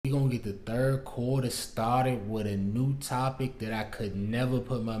gonna get the third quarter started with a new topic that I could never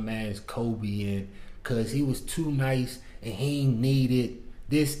put my man's Kobe in, cause he was too nice and he ain't needed.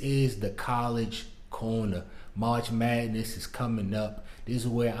 This is the college corner. March Madness is coming up. This is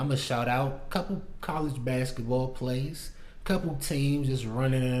where I'm gonna shout out a couple college basketball players, couple teams just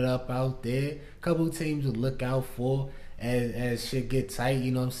running it up out there, couple teams to look out for as shit get tight.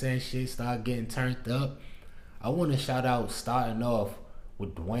 You know what I'm saying? Shit start getting turned up. I want to shout out starting off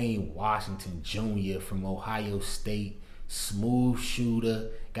with Dwayne Washington Jr. from Ohio State. Smooth shooter,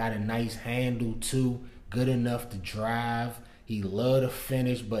 got a nice handle too, good enough to drive. He love to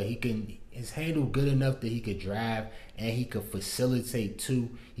finish, but his handle good enough that he could drive and he could facilitate too.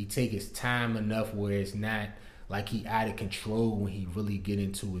 He take his time enough where it's not like he out of control when he really get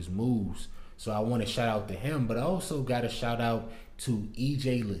into his moves. So I want to shout out to him, but I also got to shout out to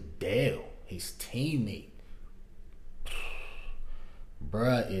EJ Liddell, his teammate.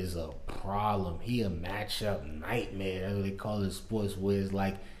 Bruh is a problem. He a matchup nightmare. That's what they call it in sports, where it's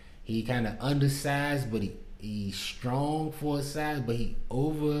like he kind of undersized, but he's strong for a size, but he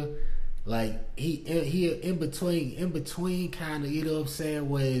over, like he in between kind of, you know what I'm saying,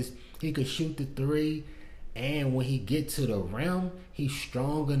 where he could shoot the three, and when he get to the rim, he's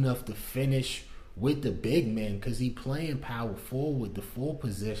strong enough to finish with the big men, because he playing power forward, the full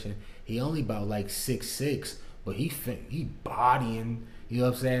position. He only about like 6'6", but he bodying, you know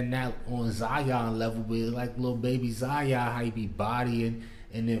what I'm saying, not on Zion level, but like little baby Zion, how he be bodying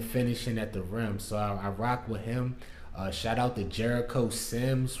and then finishing at the rim. So I rock with him. Shout out to Jericho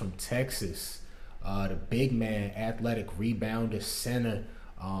Sims from Texas, the big man, athletic rebounder, center.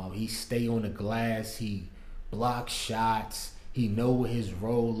 He stay on the glass, he blocks shots, he know what his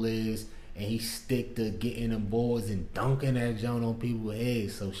role is, and he stick to getting them boards and dunking that joint on people's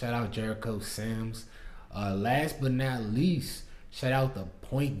heads. So shout out Jericho Sims. Last but not least, shout out the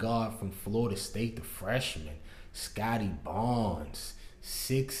point guard from Florida State, the freshman, Scotty Barnes,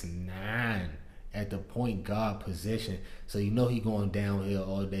 6'9", at the point guard position. So you know he going downhill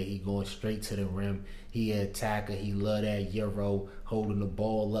all day. He going straight to the rim. He an attacker. He love that Euro, holding the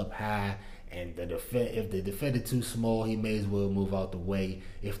ball up high. And if the defender too small, he may as well move out the way.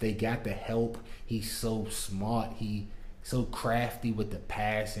 If they got the help, he's so smart. He so crafty with the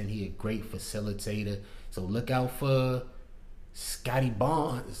pass, and he a great facilitator. So look out for Scotty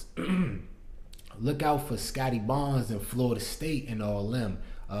Barnes. Look out for Scotty Barnes in Florida State and all them.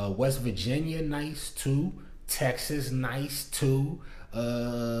 West Virginia, nice too. Texas, nice too.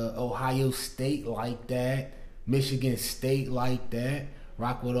 Ohio State, like that. Michigan State, like that.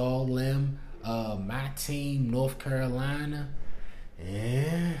 Rock with all them. My team, North Carolina.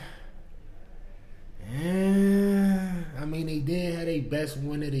 I mean, they did have their best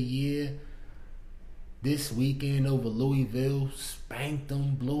win of the year this weekend over Louisville. Spanked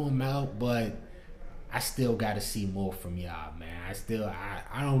them, blew them out, but I still got to see more from y'all, man.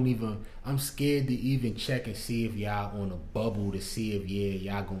 I'm scared to even check and see if y'all on a bubble, to see if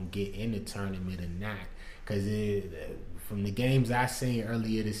y'all gonna get in the tournament or not. Cause from the games I seen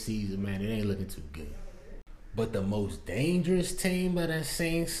earlier this season, man, it ain't looking too good. But the most dangerous team that I've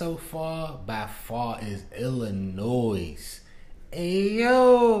seen so far, by far, is Illinois. Hey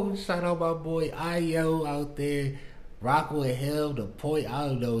yo, shout out my boy Ayo out there. Rock with him, the point, I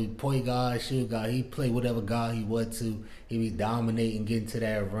don't know, he point guard, shoot guard. He play whatever guard he want to. He be dominating, getting to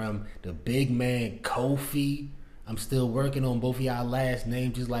that rim. The big man, Kofi. I'm still working on both of y'all last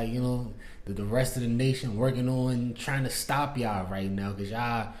names, just like, you know, the rest of the nation working on trying to stop y'all right now, because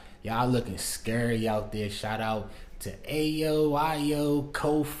y'all looking scary out there. Shout out to Ayo,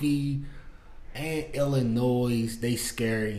 Kofi, and Illinois. They scary.